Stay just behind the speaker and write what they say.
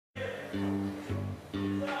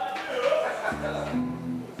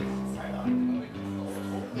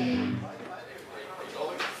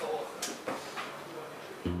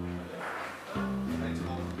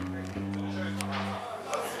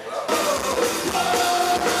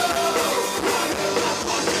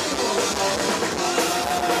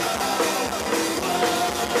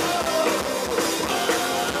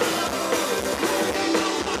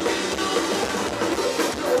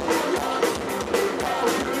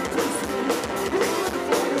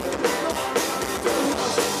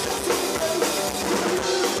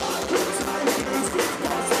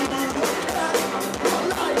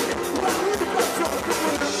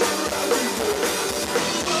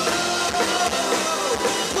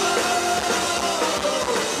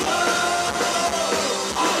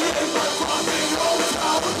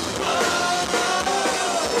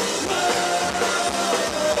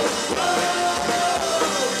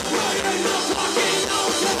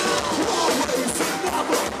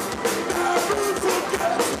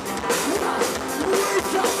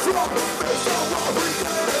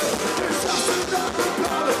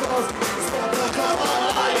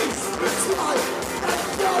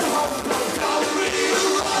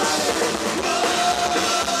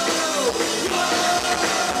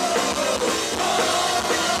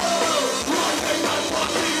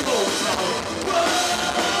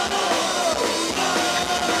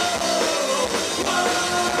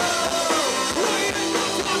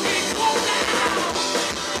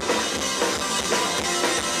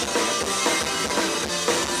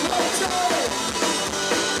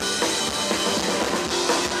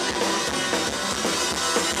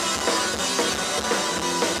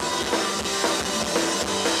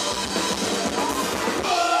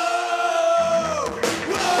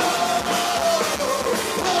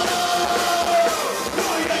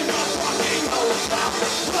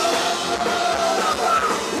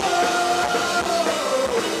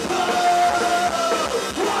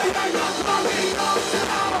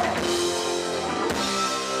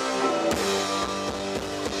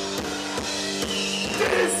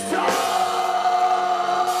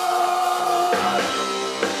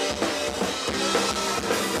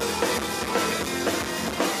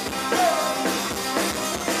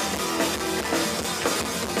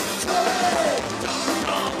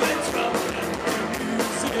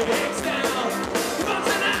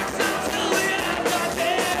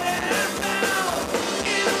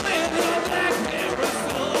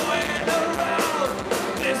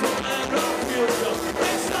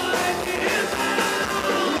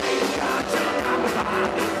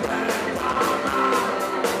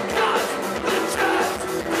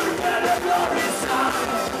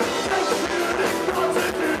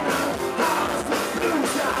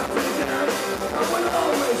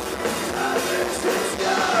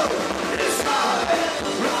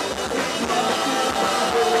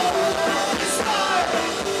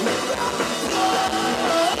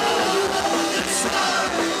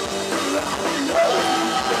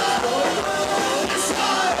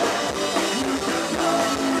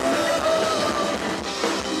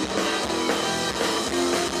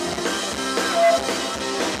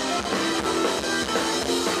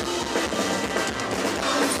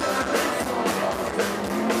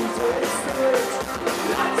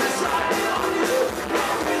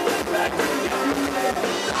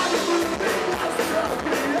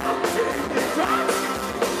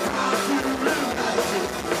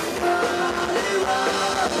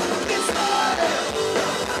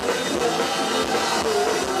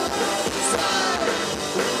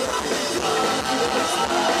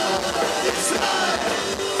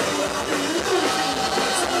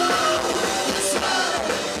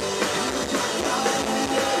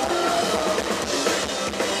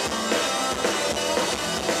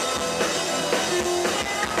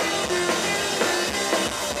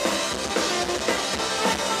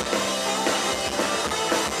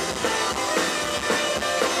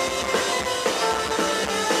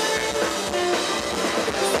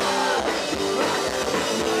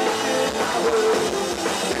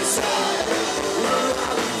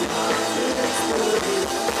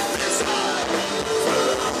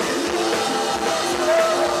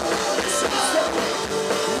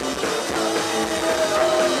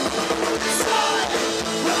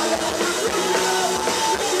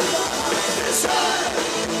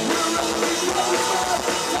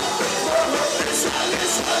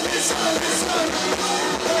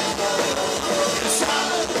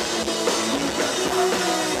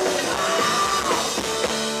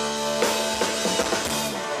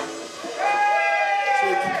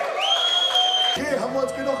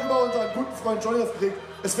Freund Johnny aufgeregt.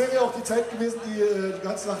 Es wäre ja auch die Zeit gewesen, die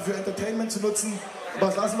ganze Sache für Entertainment zu nutzen.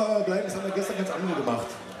 Was lassen wir aber bleiben, das haben wir gestern ganz andere gemacht.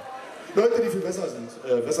 Leute, die viel besser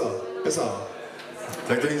sind. Besser.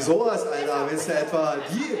 Sag doch nicht sowas, Alter. Willst du etwa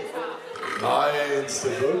die? Meinst du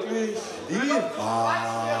wirklich? Die?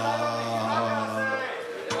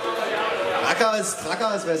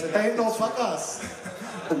 Trackers, wer ist denn? Ain't no fuckers.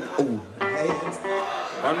 Oh. Hey.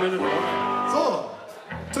 So,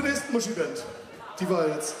 zur nächsten Muschiband. Die war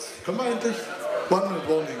jetzt. Können wir eigentlich? One Minute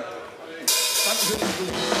Warning. Dankeschön.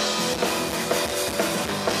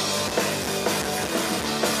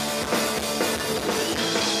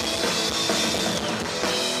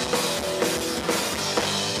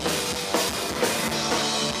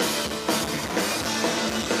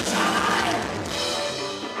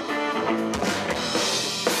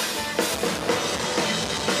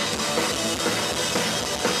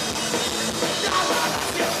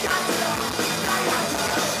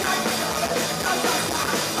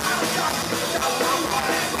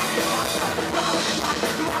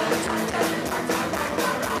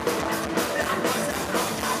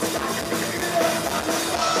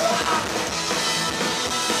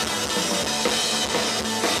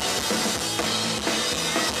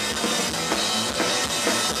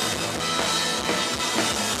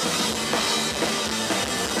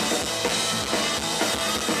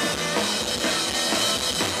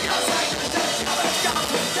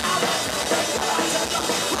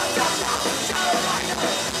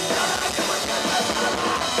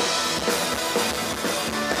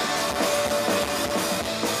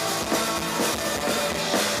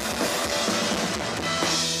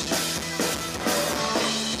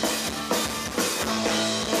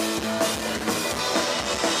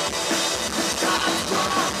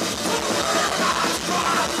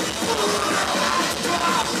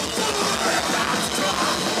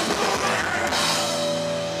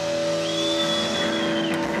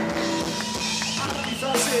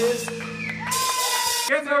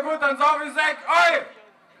 Geht's mir gut, dann sauf ich Sekt. Oi!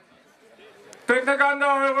 Picknick an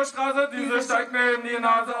der Eurostraße, diese steigt mir in die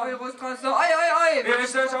Nase. Eurostraße, oi, oi, oi! Wie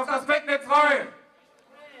ich dich auf das Picknick freue.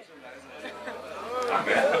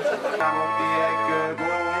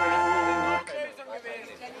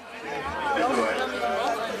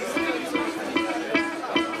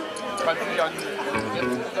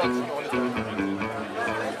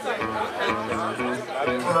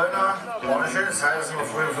 War eine schöne Zeit, das sind wir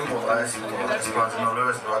früh um 5:30 Uhr. Das war quasi noch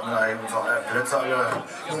los. Wir hatten eigentlich unsere Plätze alle.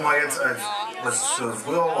 Nur mal jetzt, als was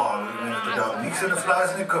früher war. Da hat nichts in der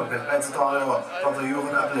Fleisch gekommen. Heutzutage war der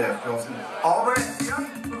Jugend ablebt. Aber ja,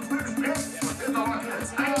 früh gespräch. Das ist aber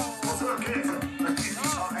jetzt ein. Was ist okay?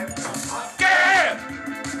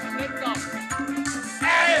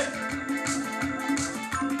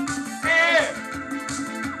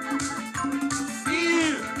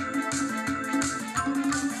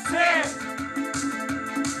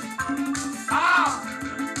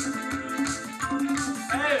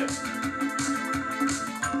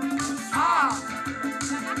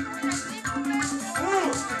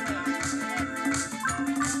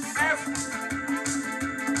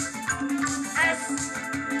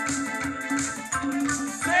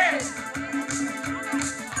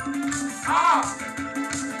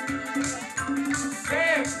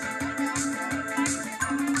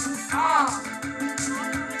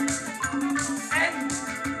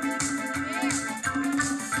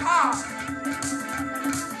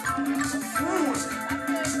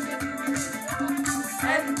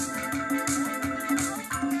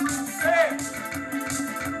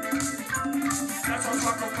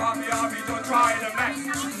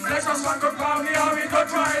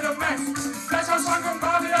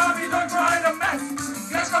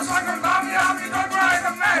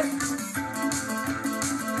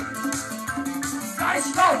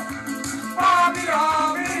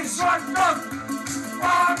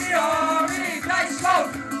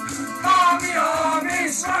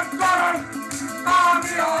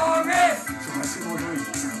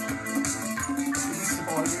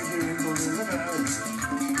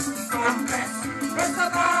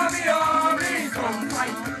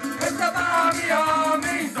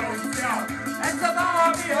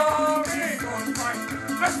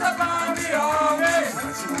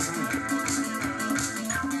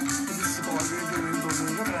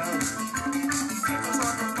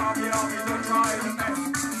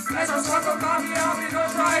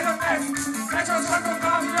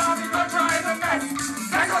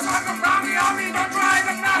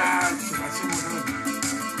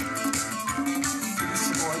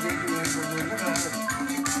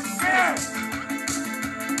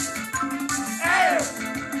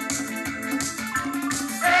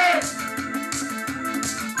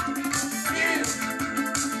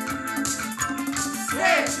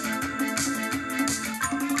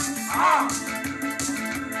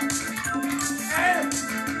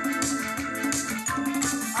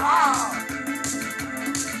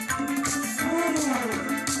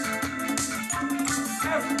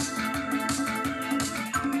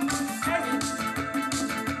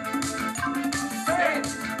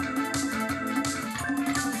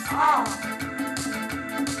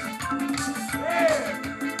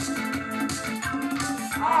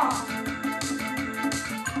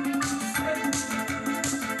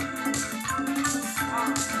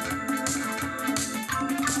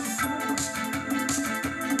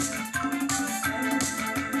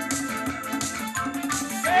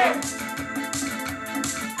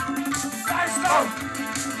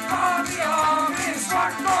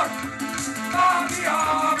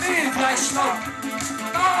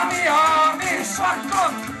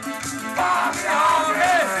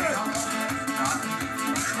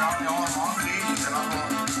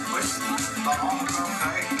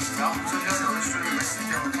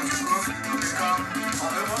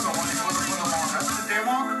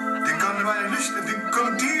 Den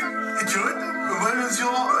können die Idioten, wollen uns hier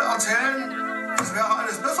erzählen, das wäre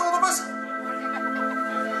alles besser oder was?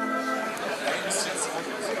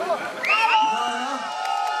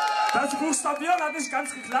 Das Buchstabieren hat nicht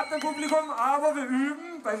ganz geklappt im Publikum, aber wir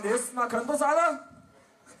üben. Beim nächsten Mal könnt ihr es alle.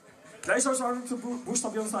 Gleichausschreibung zum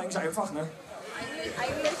Buchstabieren ist eigentlich einfach, ne?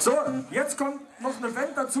 So, jetzt kommt noch eine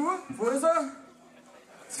Band dazu. Wo ist er?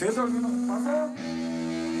 Es fehlt irgendwie noch ein Wasser.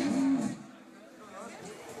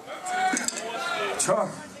 Tja.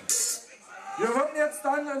 Wir würden jetzt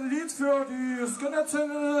dann ein Lied für die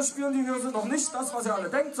Skinheads spielen, die hier sind noch nicht das, was ihr alle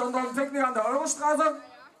denkt, sondern Picknick an der Eurostraße.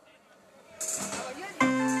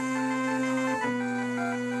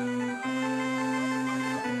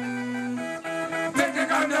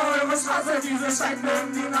 Picknick an der Eurostraße, diese steigt mir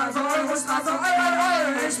in die Nase. Eurostraße, oi, oi,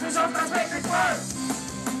 oi, ich mich auf das Picknick freu.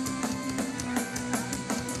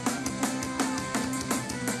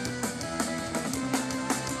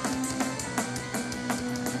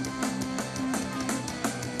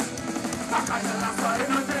 Keine Lacher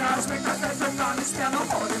hin und her, schmeckt das Essen gar nicht mehr noch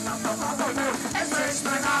vor dem Nacht auf Abendbrot. Es riecht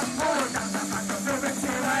mein Abendbrot, ganz der Tag für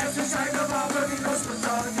Benziner, es ist eine Bombe, die Lust und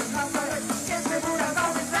Sorge, die Kasse weg, geht mir Bruder,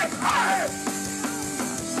 sau mich weg, hey!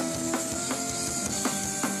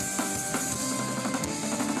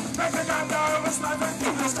 Picknick an der Eurostraße,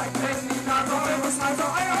 die steigt mir in die Nase, Eurostraße,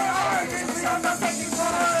 oi, oi, oi, geht mich auf das Picknick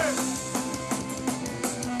voll!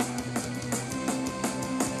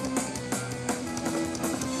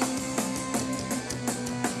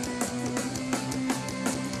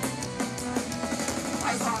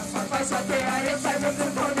 Jetzt ein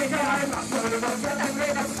bisschen von mir geheim, macht Ole, und wird ein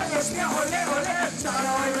Reh, das kann ich mir, ole, ole. Schade,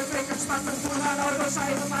 eure Blicke, Spaß und Fuhl an eure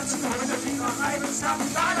Scheibe, manchen Hunde, die noch reiben,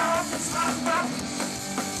 schnappen, Lager auf den Straßenbahn.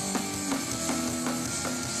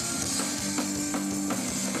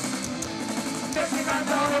 Picknick an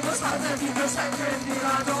der Eurostraße, die Bestände in die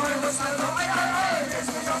Rade, Eurostraße, oi, oi, oi, ich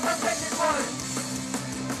mich auf das Picknick voll.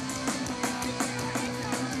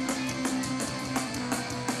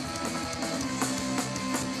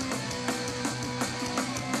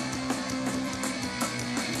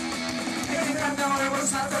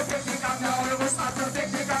 Picknick an der Eurostraße,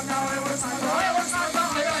 Picknick an der Eurostraße, Eurostraße,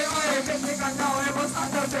 oi, oi, oi, Picknick an der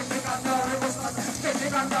Eurostraße, Picknick an der Eurostraße,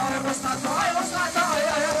 Picknick an der Eurostraße, Eurostraße, oi,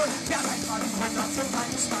 oi, oi. Wer rein mal die Runde zum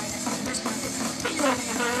kleinen Schwein, es ist nicht mal die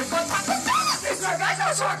Biologie, Kontakt und das ist ja gleich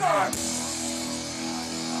Auswirkung.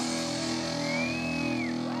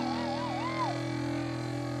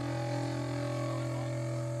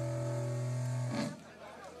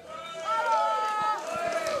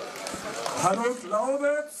 Hallo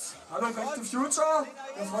Glaubitz, hallo Back to Future,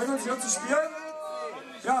 wir freuen uns hier zu spielen.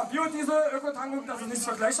 Ja, Biodiesel, Ökotankung, das ist nichts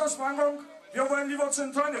für Gleichaussprachung. Wir wollen lieber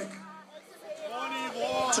Gin Tonic.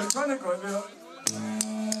 Gin Tonic wollen wir.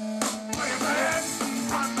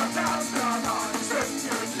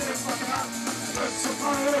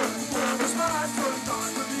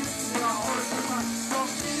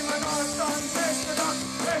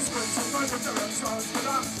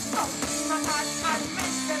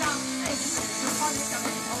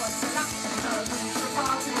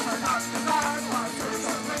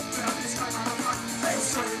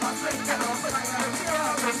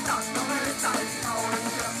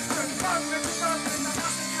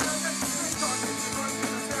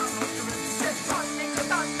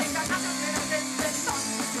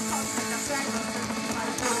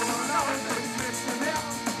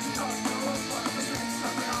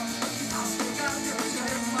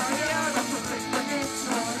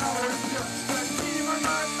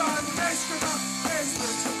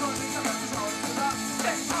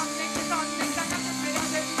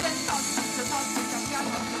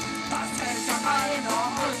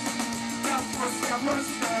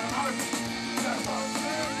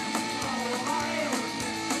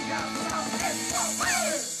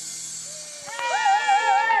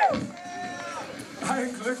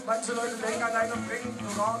 Manche Leute denken an einen und bringen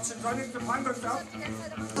sogar Gin Tonic für Punkbands ab.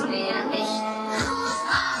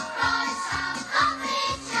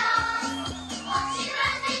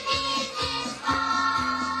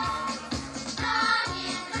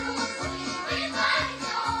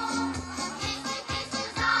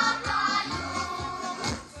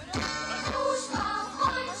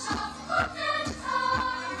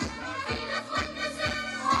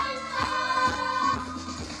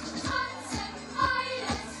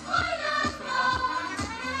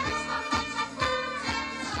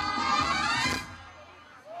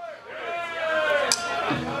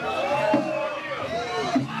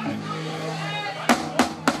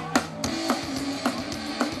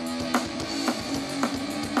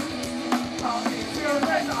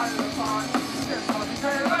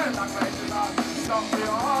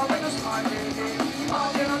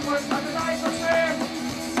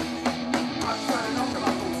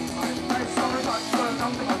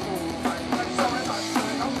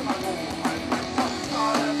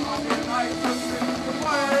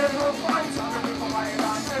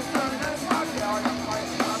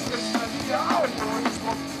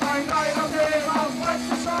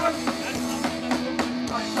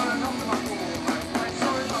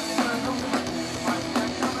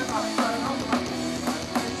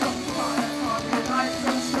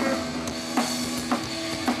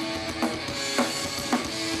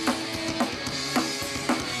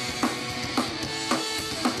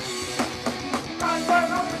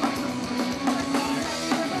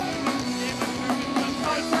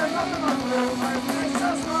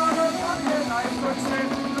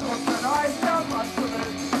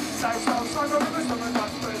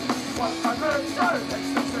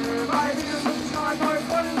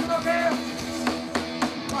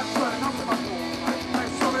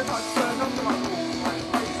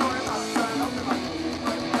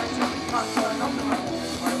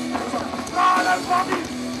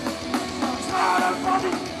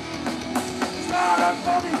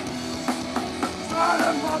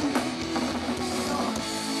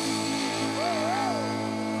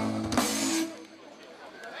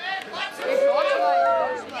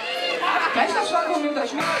 Gleichschlagschwankungen nimmt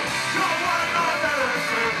euch mit.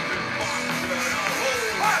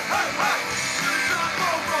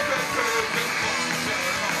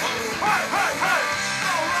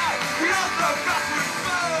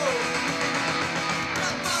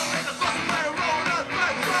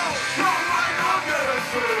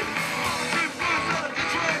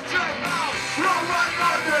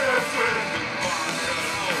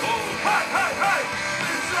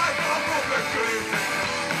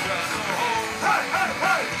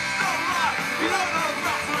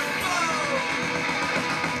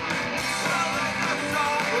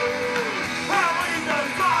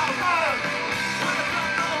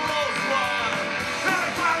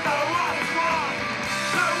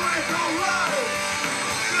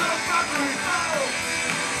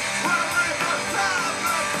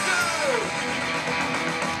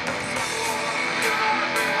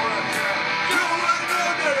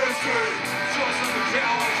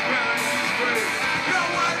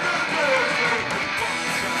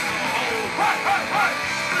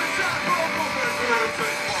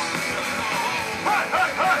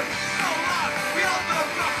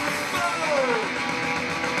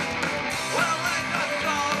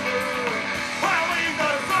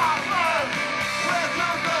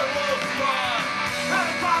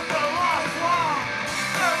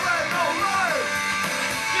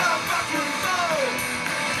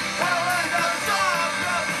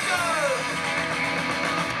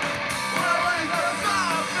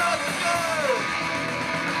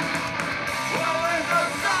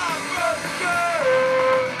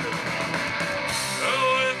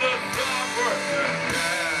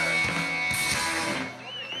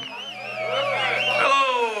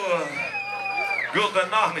 Guten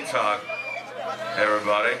Nachmittag,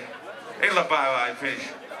 everybody. Illa päivää, fish.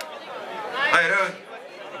 How you doing?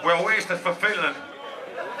 We're wasted for Finland.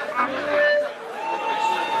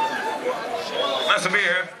 Nice to be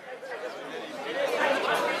here.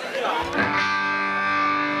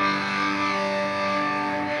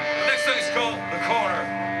 The next thing is called The Corner.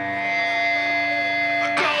 I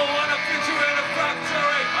don't want a future in a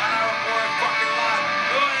factory. I don't want a fucking lot.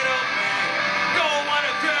 Wait on me. Don't want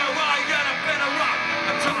to care why you get up in a rock.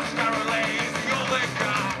 I'm George Carolay is the only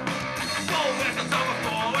guy. Go lessons over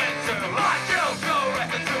 4 and 2. Like you, go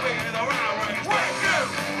lessons to me in the round range. Wait you,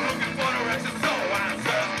 looking for the rest of so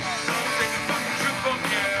answers. Don't think the fucking truth from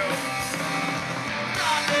you.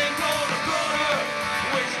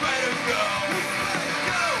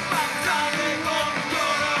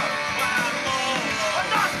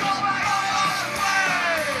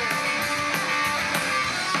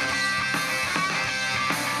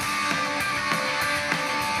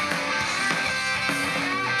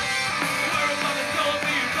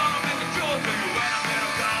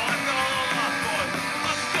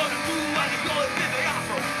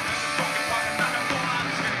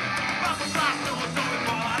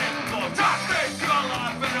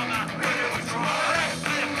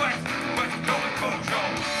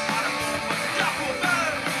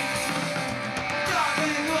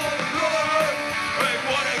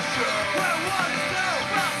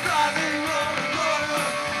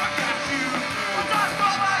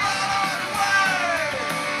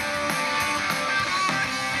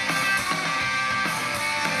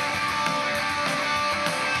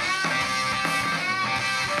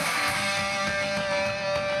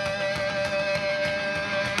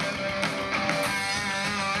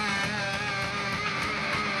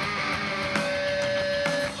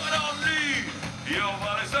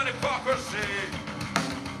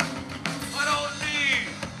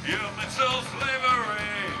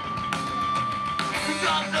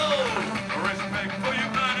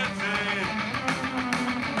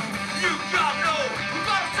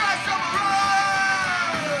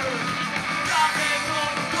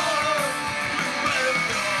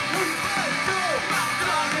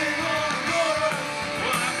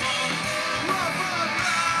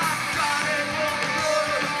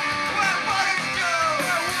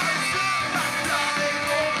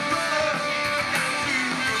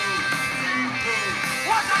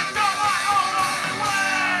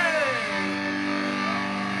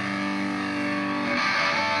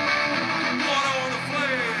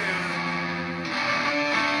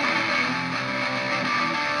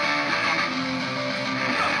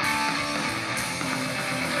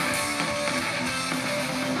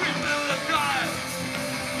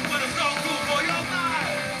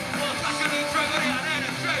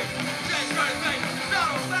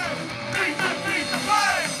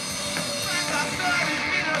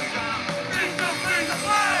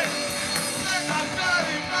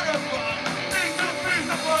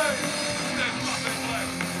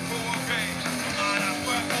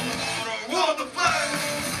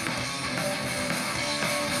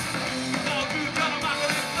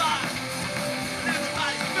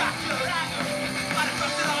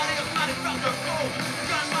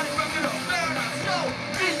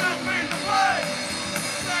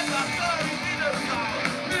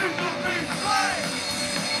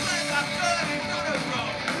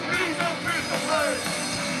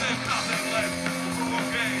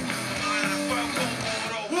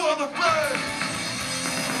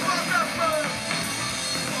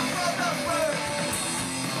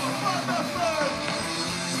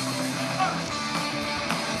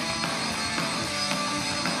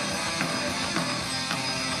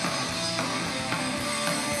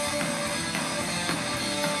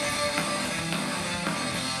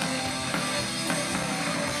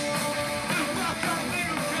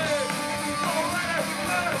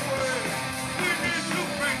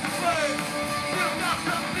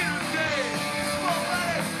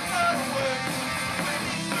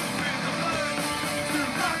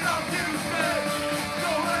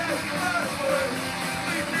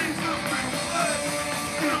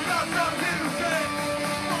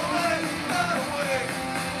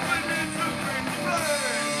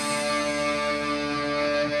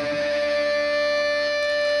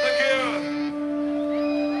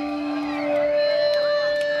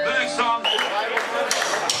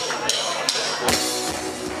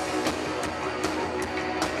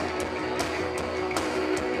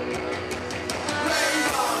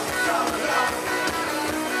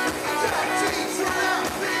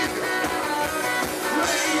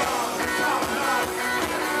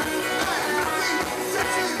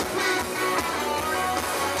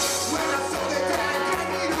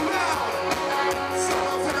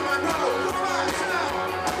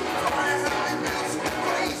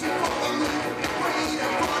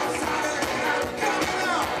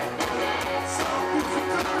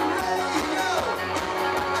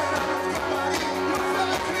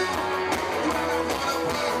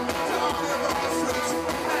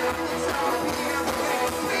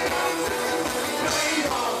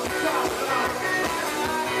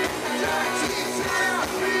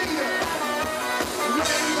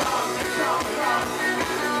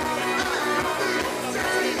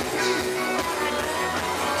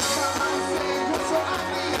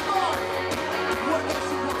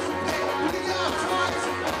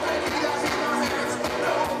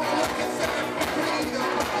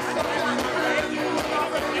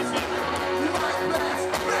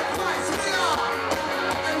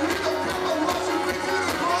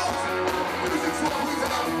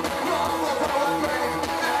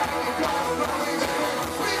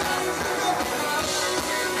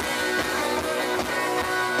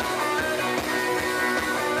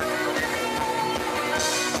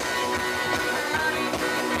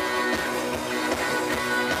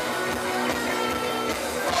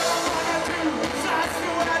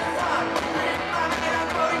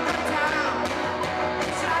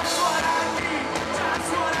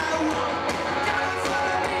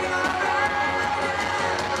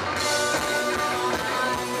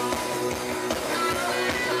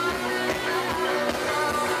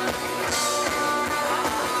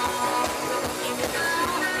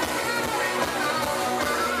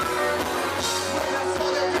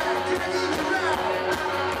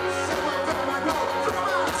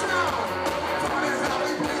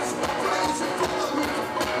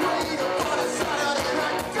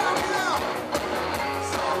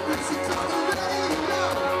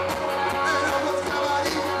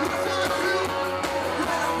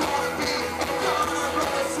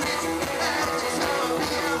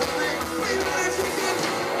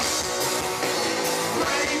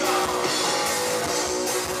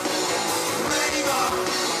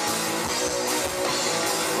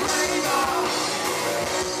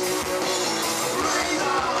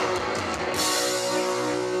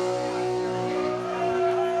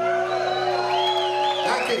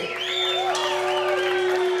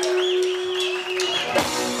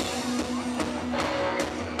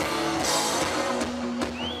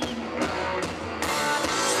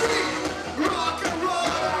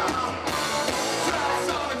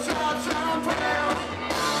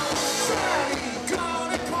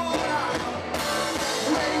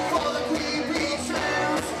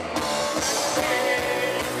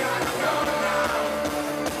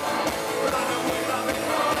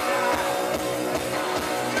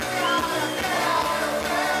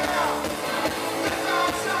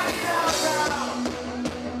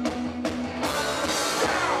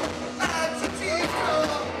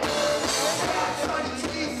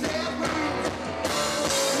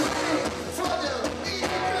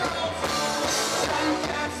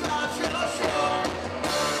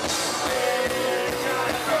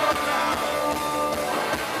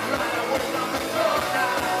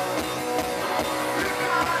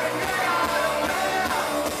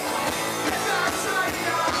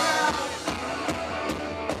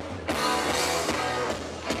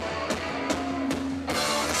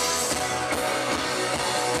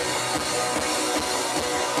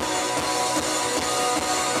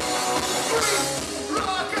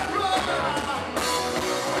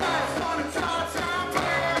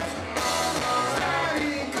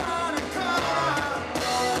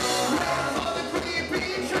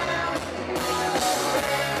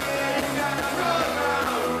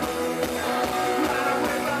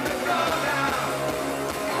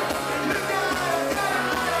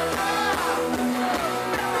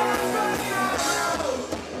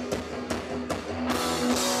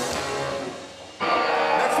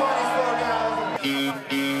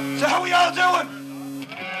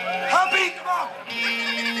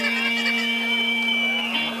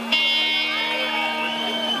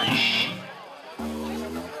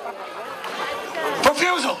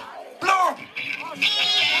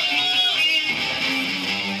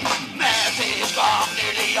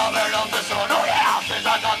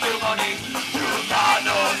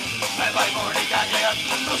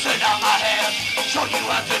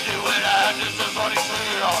 what to do it, and this is what he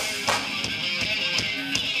feels.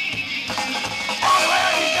 All the way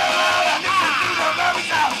he's down and listen to the very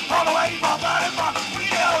sound. All the way from burning fun, he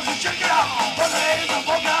knows to check it out. For the days of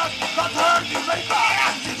forecast, not heard you make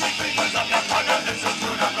back. You take fingers up your tongue and listen to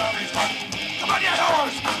the very fun. Come on, you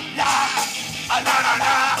horse! Yeah! La la la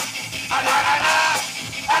la! La la la la!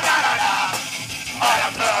 La la la la! I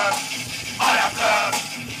am blood! I am blood!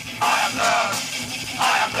 I am blood!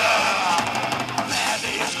 I am blood! Man,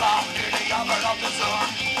 the Islam near the oven of the sun.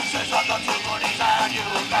 Says I've got two bodies and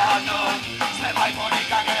you've got none. Spend my money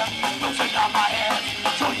gagging, loosen down my head.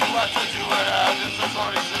 Show you what to do and this is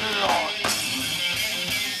what it's on.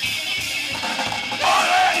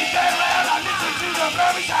 Already dead man, I listen to the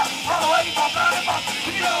very sound. All the way from burning fun,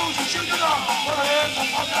 he knows to shoot it on. For the hands of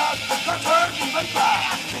podcast, the turn you make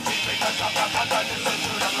back. It's because of the